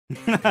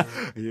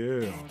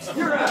Yeah.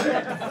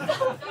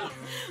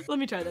 Let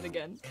me try that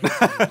again.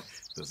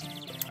 This is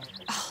bad.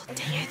 Oh,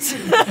 dang it.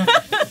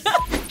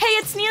 Hey,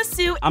 it's Nia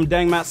Sioux. I'm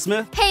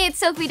DangMattSmith. Hey,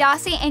 it's Sofie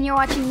Dossi, and you're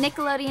watching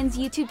Nickelodeon's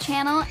YouTube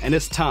channel. And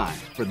it's time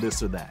for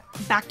This or That.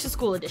 Back to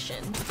School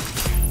edition.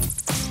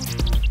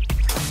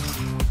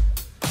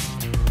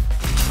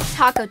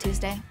 Taco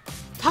Tuesday.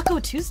 Taco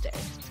Tuesday.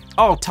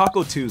 Oh,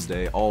 Taco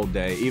Tuesday all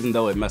day. Even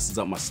though it messes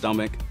up my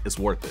stomach, it's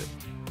worth it.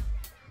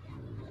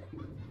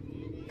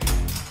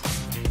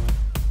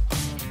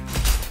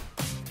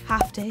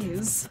 Half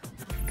days.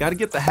 Gotta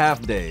get the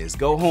half days.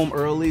 Go home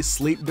early,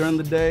 sleep during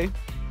the day.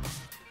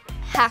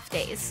 Half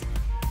days.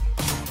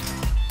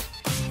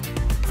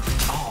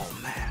 Oh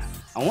man,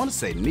 I want to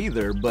say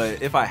neither,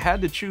 but if I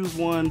had to choose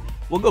one,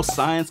 we'll go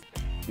science.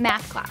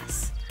 Math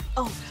class.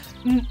 Oh,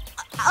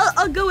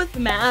 I'll go with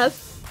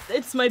math.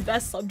 It's my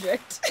best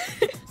subject.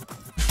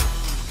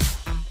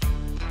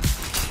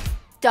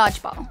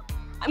 Dodgeball.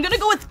 I'm gonna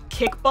go with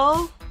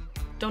kickball.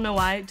 Don't know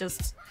why, it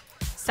just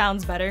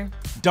sounds better.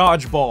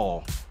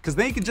 Dodgeball. Because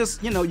then you could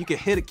just, you could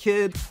hit a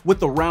kid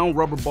with a round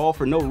rubber ball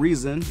for no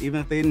reason, even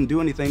if they didn't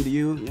do anything to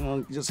you,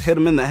 you just hit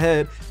them in the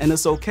head, and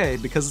it's okay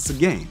because it's a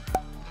game.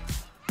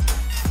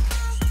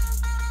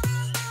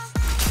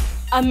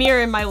 A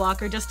mirror in my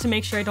locker just to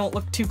make sure I don't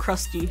look too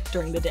crusty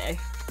during the day.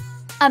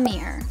 A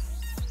mirror.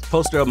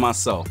 Poster of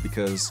myself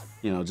because,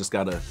 just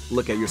gotta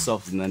look at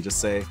yourself and then just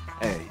say,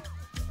 hey,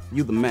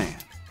 you the man.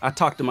 I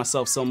talk to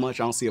myself so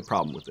much, I don't see a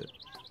problem with it.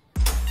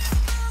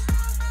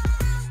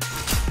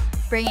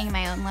 Bringing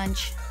my own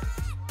lunch.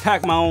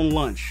 Pack my own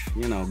lunch,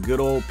 good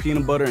old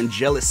peanut butter and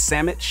jelly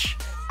sandwich.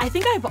 I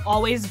think I've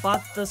always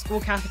bought the school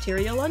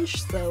cafeteria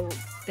lunch, so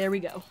there we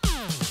go.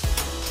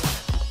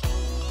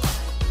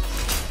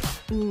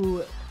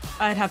 Ooh,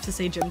 I'd have to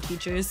say gym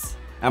teachers.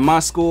 At my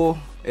school,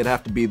 it'd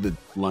have to be the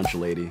lunch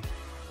lady.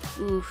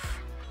 Oof,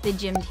 the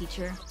gym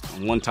teacher.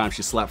 One time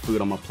she slapped food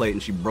on my plate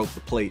and she broke the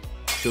plate.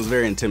 She was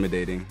very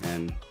intimidating,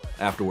 and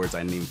afterwards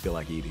I didn't even feel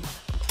like eating.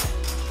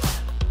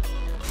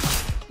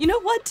 You know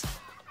what?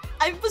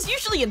 I was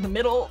usually in the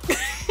middle.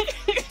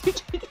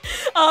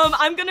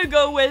 I'm gonna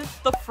go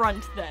with the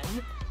front then.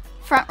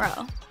 Front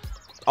row.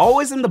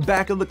 Always in the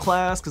back of the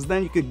class, because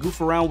then you could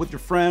goof around with your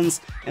friends,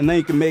 and then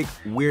you can make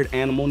weird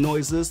animal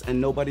noises, and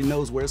nobody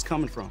knows where it's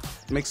coming from.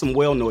 Make some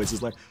whale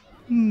noises like,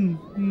 and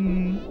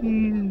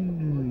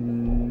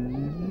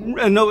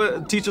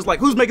no teacher's like,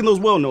 who's making those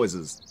whale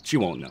noises? She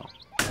won't know.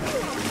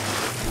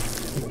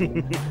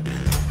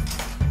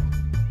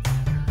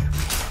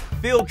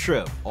 Field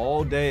trip,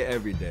 all day,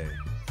 every day.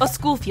 A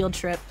school field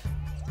trip.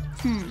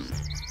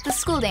 The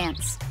school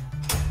dance.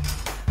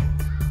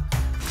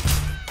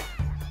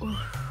 Oof.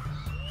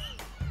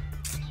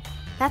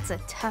 That's a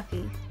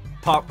toughie.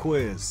 Pop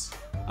quiz.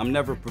 I'm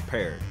never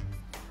prepared.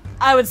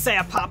 I would say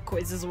a pop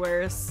quiz is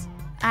worse.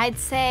 I'd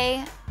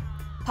say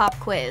pop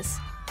quiz.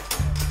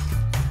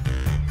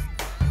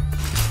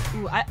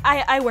 Ooh,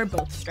 I wear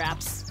both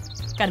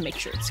straps. Gotta make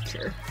sure it's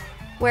secure.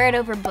 Wear it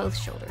over both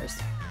shoulders.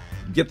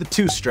 Get the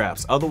 2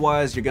 straps,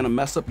 otherwise you're gonna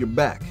mess up your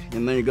back.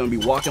 And then you're gonna be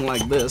walking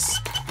like this,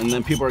 and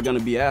then people are gonna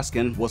be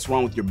asking, what's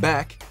wrong with your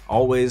back?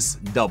 Always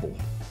double.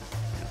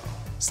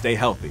 Stay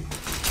healthy.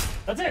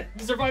 That's it,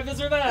 you survived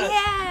this or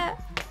that.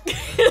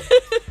 Yeah!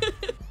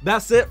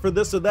 That's it for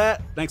This or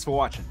That. Thanks for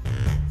watching.